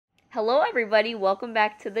Hello everybody, welcome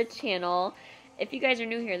back to the channel. If you guys are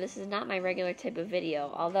new here, this is not my regular type of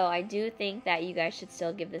video, although I do think that you guys should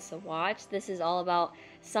still give this a watch. This is all about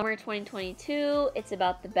summer 2022. It's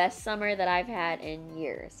about the best summer that I've had in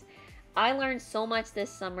years. I learned so much this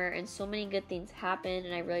summer and so many good things happened,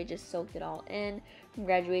 and I really just soaked it all in, from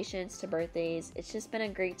graduations to birthdays. It's just been a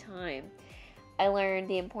great time. I learned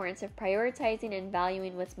the importance of prioritizing and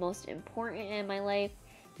valuing what's most important in my life.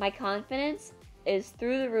 My confidence is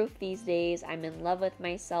through the roof these days. I'm in love with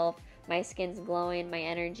myself. My skin's glowing, my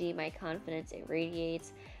energy, my confidence, it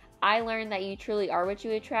radiates. I learned that you truly are what you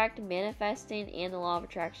attract. Manifesting and the law of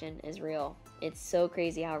attraction is real. It's so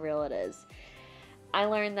crazy how real it is. I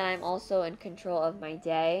learned that I'm also in control of my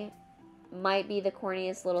day. Might be the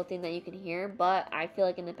corniest little thing that you can hear, but I feel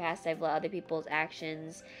like in the past I've let other people's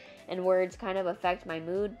actions and words kind of affect my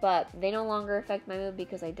mood, but they no longer affect my mood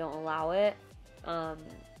because I don't allow it.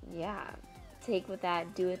 Take with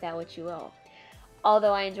that, do with that what you will.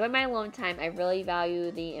 Although I enjoy my alone time, I really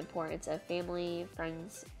value the importance of family,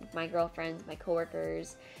 friends, my girlfriends, my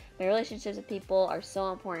coworkers. My relationships with people are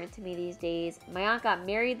so important to me these days. My aunt got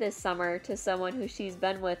married this summer to someone who she's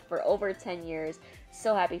been with for over 10 years.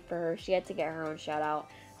 So happy for her. She had to get her own shout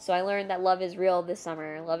out. So I learned that love is real this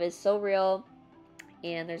summer. Love is so real,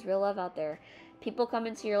 and there's real love out there. People come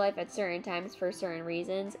into your life at certain times for certain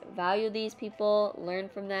reasons. Value these people, learn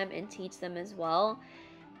from them, and teach them as well.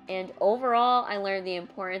 And overall, I learned the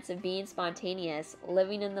importance of being spontaneous,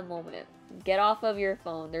 living in the moment. Get off of your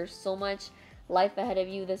phone. There's so much life ahead of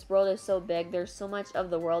you. This world is so big. There's so much of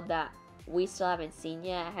the world that we still haven't seen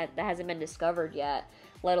yet, that hasn't been discovered yet,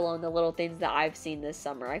 let alone the little things that I've seen this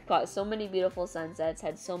summer. I've caught so many beautiful sunsets,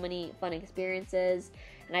 had so many fun experiences,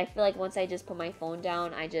 and I feel like once I just put my phone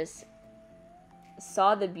down, I just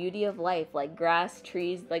saw the beauty of life, like grass,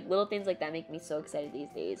 trees, like little things like that make me so excited these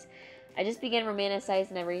days. I just began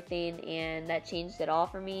romanticizing everything, and that changed it all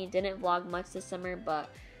for me. Didn't vlog much this summer,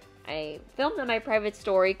 but I filmed on my private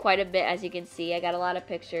story quite a bit, as you can see. I got a lot of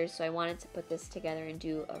pictures, so I wanted to put this together and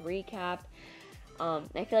do a recap.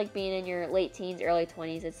 I feel like being in your late teens, early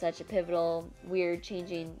 20s, it's such a pivotal, weird,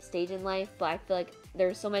 changing stage in life, but I feel like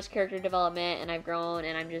there's so much character development, and I've grown,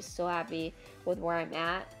 and I'm just so happy with where I'm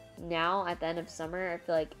at now at the end of summer. I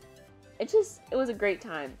feel like it was a great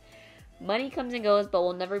time. Money comes and goes, but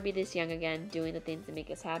we'll never be this young again, doing the things that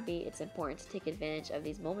make us happy. It's important to take advantage of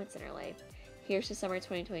these moments in our life. Here's to summer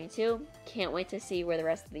 2022. Can't wait to see where the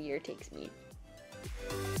rest of the year takes me.